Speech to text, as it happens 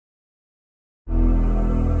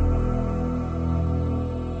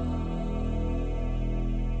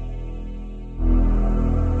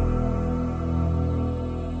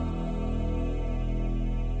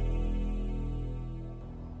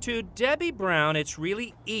To Debbie Brown, it's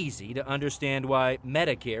really easy to understand why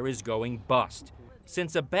Medicare is going bust.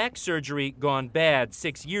 Since a back surgery gone bad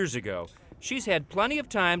 6 years ago, she's had plenty of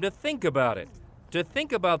time to think about it. To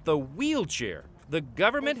think about the wheelchair the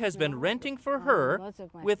government has been renting for her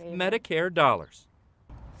with Medicare dollars.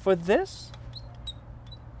 For this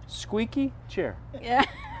squeaky chair. Yeah.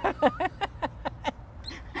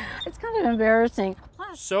 It's kind of embarrassing.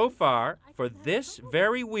 So far, for this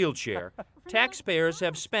very wheelchair, taxpayers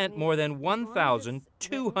have spent more than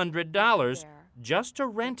 $1,200 just to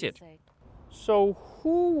rent it. So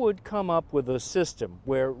who would come up with a system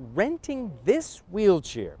where renting this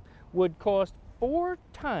wheelchair would cost 4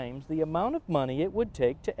 times the amount of money it would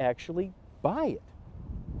take to actually buy it?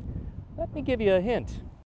 Let me give you a hint.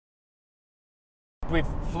 We've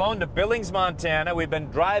flown to Billings, Montana. We've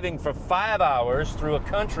been driving for 5 hours through a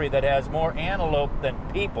country that has more antelope than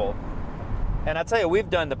people. And I tell you, we've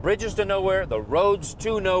done the bridges to nowhere, the roads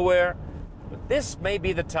to nowhere, but this may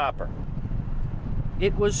be the topper.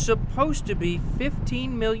 It was supposed to be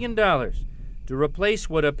 $15 million to replace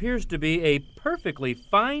what appears to be a perfectly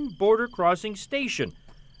fine border crossing station,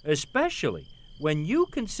 especially when you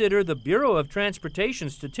consider the Bureau of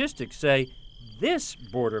Transportation statistics say this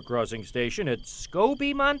border crossing station at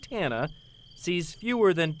Scobey, Montana, sees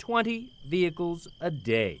fewer than 20 vehicles a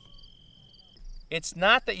day. It's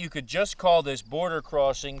not that you could just call this border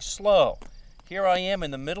crossing slow. Here I am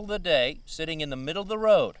in the middle of the day, sitting in the middle of the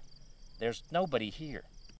road. There's nobody here.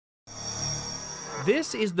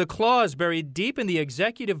 This is the clause buried deep in the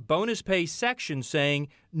executive bonus pay section saying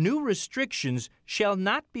new restrictions shall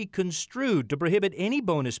not be construed to prohibit any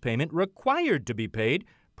bonus payment required to be paid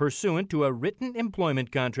pursuant to a written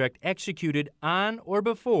employment contract executed on or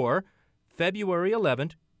before February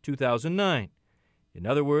 11, 2009. In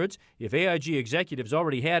other words, if AIG executives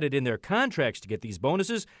already had it in their contracts to get these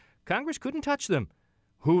bonuses, Congress couldn't touch them.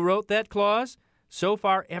 Who wrote that clause? So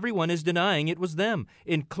far, everyone is denying it was them,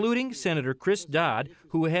 including Senator Chris Dodd,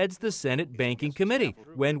 who heads the Senate Banking Committee.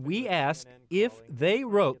 When we asked if they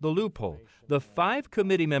wrote the loophole, the 5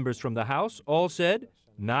 committee members from the House all said,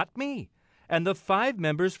 "Not me." And the 5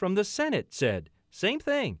 members from the Senate said, same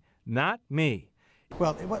thing, "Not me."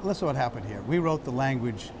 Well, listen to what happened here. We wrote the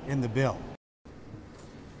language in the bill.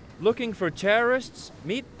 Looking for terrorists?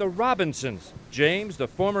 Meet the Robinsons. James, the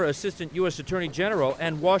former Assistant U.S. Attorney General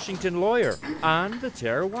and Washington lawyer, on the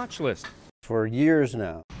terror watch list. For years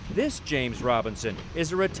now. This James Robinson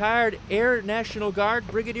is a retired Air National Guard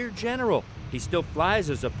Brigadier General. He still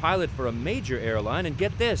flies as a pilot for a major airline, and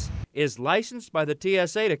get this, is licensed by the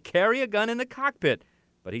TSA to carry a gun in the cockpit,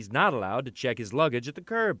 but he's not allowed to check his luggage at the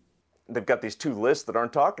curb. They've got these 2 lists that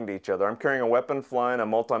aren't talking to each other. I'm carrying a weapon, flying a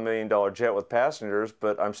multi-million-dollar jet with passengers,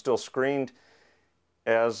 but I'm still screened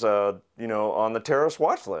as, on the terrorist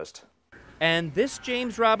watch list. And this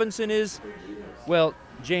James Robinson is, well,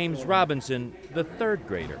 James Robinson, the 3rd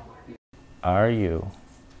grader. Are you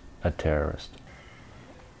a terrorist?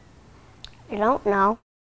 I don't know.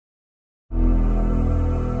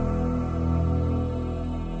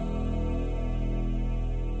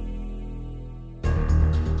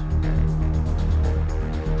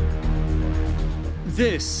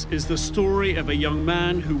 This is the story of a young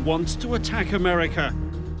man who wants to attack America,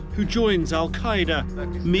 who joins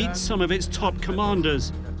Al-Qaeda, meets some of its top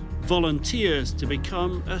commanders, volunteers to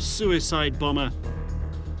become a suicide bomber.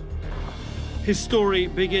 His story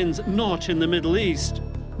begins not in the Middle East,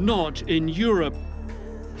 not in Europe.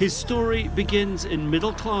 His story begins in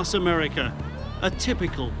middle-class America, a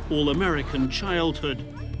typical all-American childhood,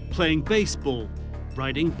 playing baseball,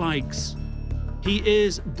 riding bikes. He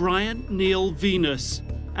is Brian Neal Venus,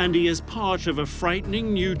 and he is part of a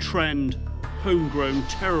frightening new trend, homegrown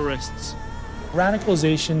terrorists.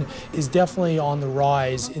 Radicalization is definitely on the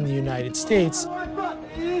rise in the United States.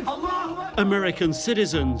 American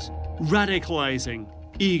citizens radicalizing,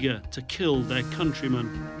 eager to kill their countrymen.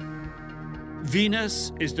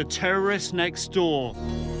 Venus is the terrorist next door,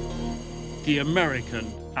 the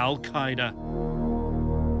American Al-Qaeda.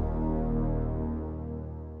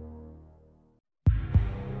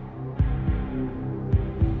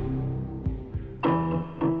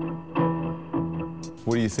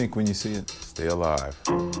 What do you think when you see it? Stay alive.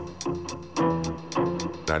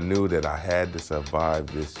 I knew that I had to survive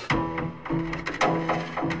this. I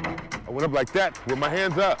went up like that with my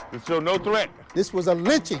hands up to show no threat. This was a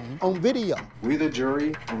lynching on video. We, the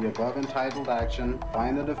jury, in the above entitled action,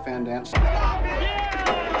 find the defendants.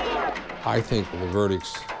 I think the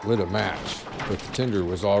verdicts lit a match, but the tinder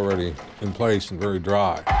was already in place and very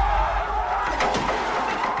dry.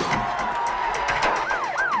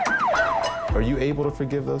 Are you able to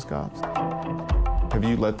forgive those cops? Have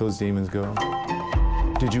you let those demons go?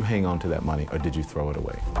 Did you hang on to that money or did you throw it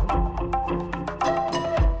away?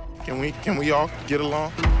 Can we all get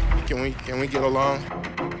along? Can we get along?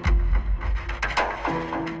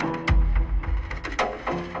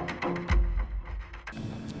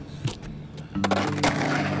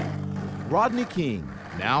 Rodney King,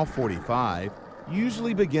 now 45,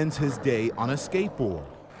 usually begins his day on a skateboard.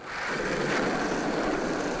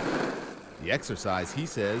 The exercise, he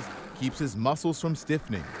says, keeps his muscles from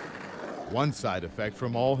stiffening. One side effect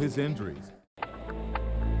from all his injuries.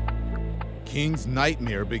 King's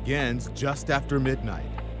nightmare begins just after midnight.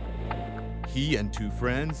 He and two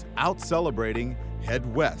friends, out celebrating, head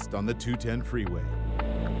west on the 210 freeway.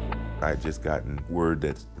 I had just gotten word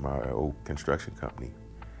that my old construction company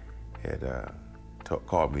had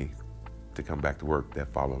called me to come back to work that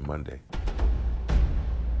following Monday.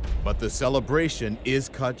 But the celebration is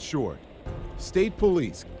cut short. State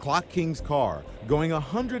police clock King's car going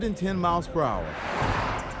 110 miles per hour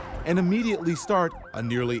and immediately start a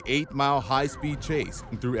nearly 8-mile high-speed chase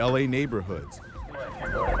through LA neighborhoods.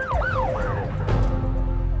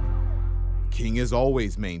 King has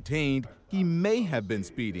always maintained he may have been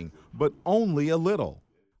speeding, but only a little.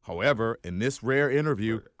 However, in this rare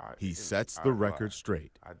interview, he sets the record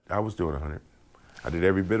straight. I was doing 100. I did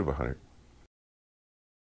every bit of 100.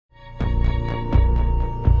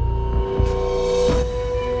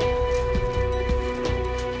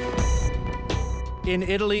 In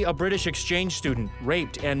Italy, a British exchange student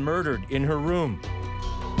raped and murdered in her room.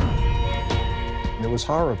 It was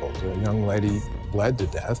horrible. The young lady bled to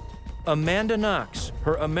death. Amanda Knox,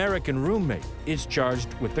 her American roommate, is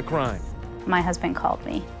charged with the crime. My husband called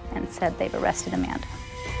me and said they've arrested Amanda.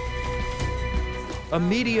 A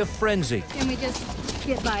media frenzy. Can we just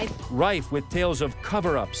get by? Rife with tales of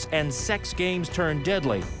cover-ups and sex games turned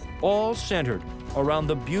deadly, all centered around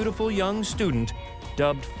the beautiful young student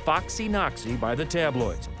dubbed Foxy Knoxy by the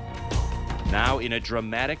tabloids. Now, in a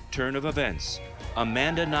dramatic turn of events,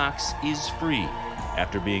 Amanda Knox is free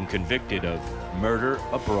after being convicted of murder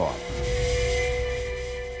abroad.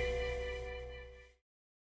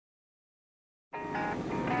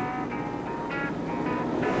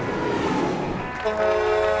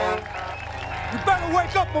 You better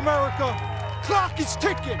wake up, America! Clock is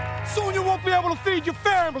ticking! Soon you won't be able to feed your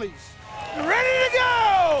families! You ready to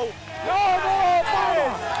go? No more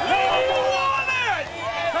Obama! No more woman!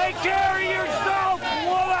 Take care of yourself,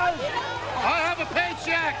 woman! I have a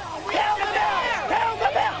paycheck! Tell the bill! Tell the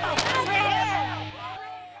bill!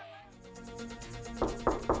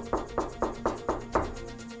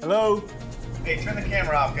 Hello? Hey, turn the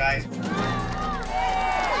camera off, guys.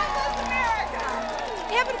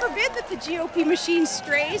 Heaven forbid that the GOP machine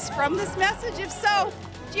strays from this message. If so,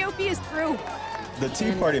 GOP is through. The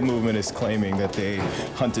Tea Party movement is claiming that they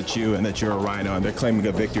hunted you and that you're a rhino, and they're claiming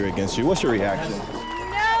a victory against you. What's your reaction?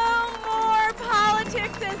 No more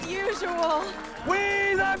politics as usual.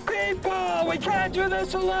 We the people! We can't do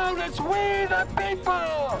this alone. It's we the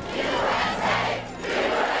people! USA!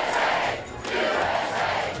 USA!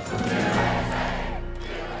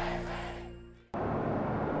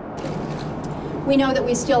 We know that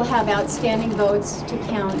we still have outstanding votes to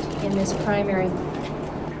count in this primary.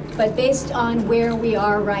 But based on where we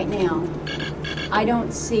are right now, I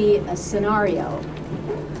don't see a scenario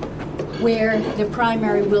where the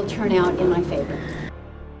primary will turn out in my favor.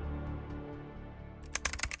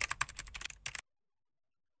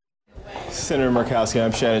 Senator Murkowski,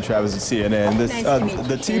 I'm Shannon Travis at CNN.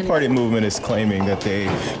 The Tea Party movement is claiming that they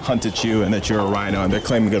hunted you and that you're a rhino, and they're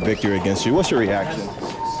claiming a victory against you. What's your reaction?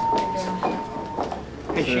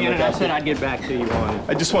 Hey, Shannon, I said I'd get back to you on it.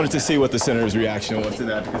 I just wanted to see what the senator's reaction was to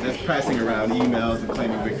that, because they're passing around emails and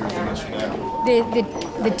claiming victories against you now.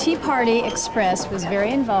 The Tea Party Express was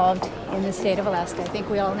very involved in the state of Alaska. I think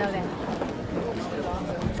we all know that.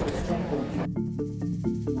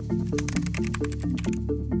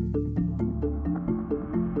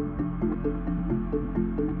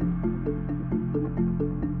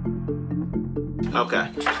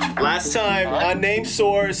 Okay. Last time, unnamed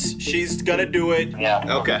source, she's gonna do it.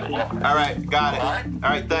 Yeah. Okay. All right, got it. All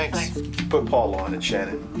right, thanks. Put Paul on it,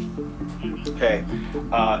 Shannon. Hey,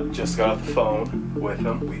 just got off the phone with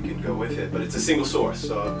him. We can go with it, but it's a single source,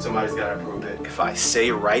 so somebody's gotta approve it. If I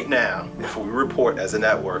say right now, if we report as a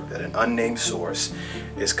network that an unnamed source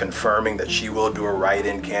is confirming that she will do a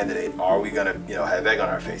write-in candidate, are we gonna, have egg on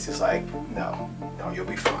our faces? Like, no, you'll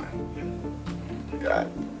be fine.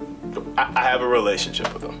 I have a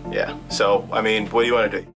relationship with him, yeah. So, what do you want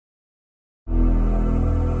to do?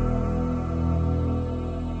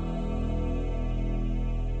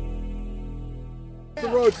 The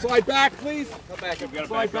road, slide back, please. Come back, I've got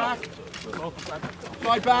Slide back.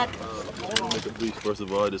 Right back. Please, first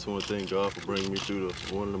of all, I just want to thank God for bringing me through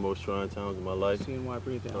one of the most trying times of my life. You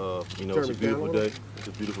know, it's a beautiful day. It's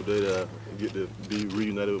a beautiful day that I get to be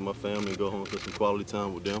reunited with my family and go home and spend some quality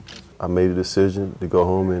time with them. I made a decision to go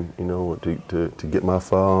home and, you know, to get my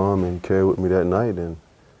firearm and carry it with me that night. And,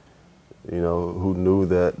 you know, who knew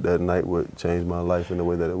that that night would change my life in the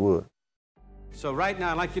way that it would. So right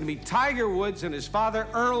now, I'd like you to meet Tiger Woods and his father,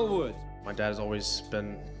 Earl Woods. My dad has always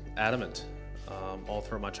been adamant all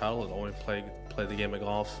through my childhood, only play the game of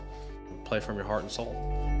golf, play from your heart and soul.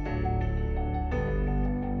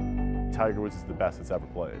 Tiger Woods is the best that's ever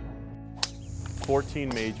played. 14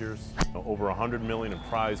 majors, over $100 million in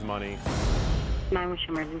prize money. What's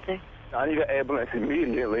your emergency? I need an ambulance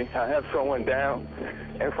immediately. I have someone down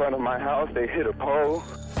in front of my house. They hit a pole.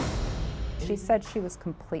 She said she was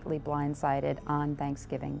completely blindsided on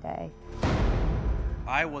Thanksgiving Day.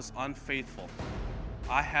 I was unfaithful.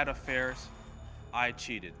 I had affairs. I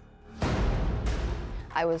cheated.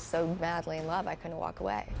 I was so madly in love, I couldn't walk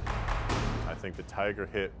away. I think the Tiger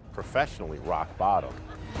hit professionally rock bottom.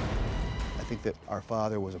 I think that our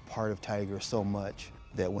father was a part of Tiger so much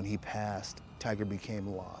that when he passed, Tiger became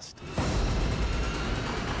lost.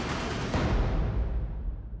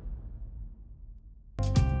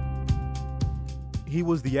 He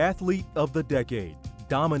was the athlete of the decade,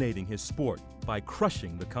 dominating his sport by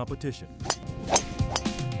crushing the competition.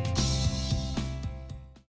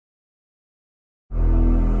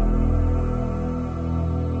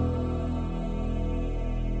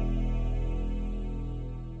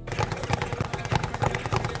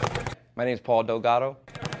 My name is Paul Delgado.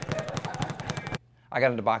 I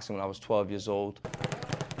got into boxing when I was 12 years old.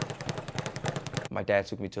 My dad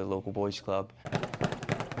took me to a local boys club. I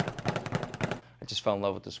just fell in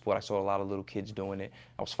love with the sport. I saw a lot of little kids doing it.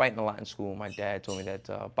 I was fighting a lot in school. My dad told me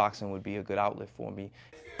that boxing would be a good outlet for me.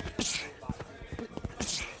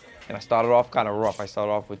 And I started off kind of rough. I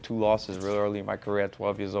started off with 2 losses real early in my career at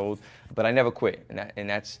 12 years old, but I never quit. And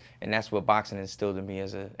that's what boxing instilled in me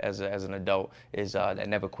as an adult, is that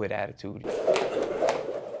never quit attitude.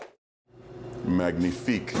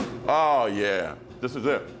 Magnifique. Oh yeah, this is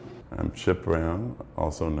it. I'm Chip Brown,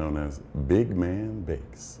 also known as Big Man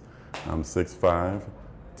Bakes. I'm 6'5",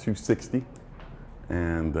 260,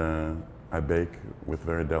 and I bake with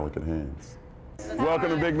very delicate hands. Welcome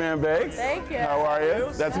to Big Man Bakes. Thank you. How are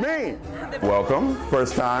you? That's me. Welcome.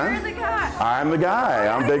 First time. You're the guy. I'm the guy.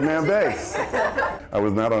 I'm Big Man Bakes. I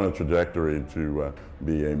was not on a trajectory to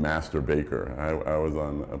be a master baker. I was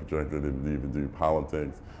on a trajectory to even do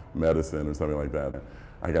politics, medicine, or something like that.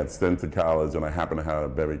 I got sent to college, and I happened to have a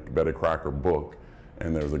Betty Crocker book,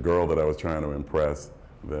 and there was a girl that I was trying to impress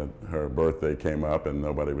that her birthday came up and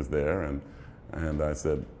nobody was there, and I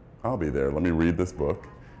said, I'll be there. Let me read this book,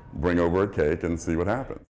 bring over a cake, and see what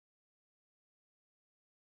happens.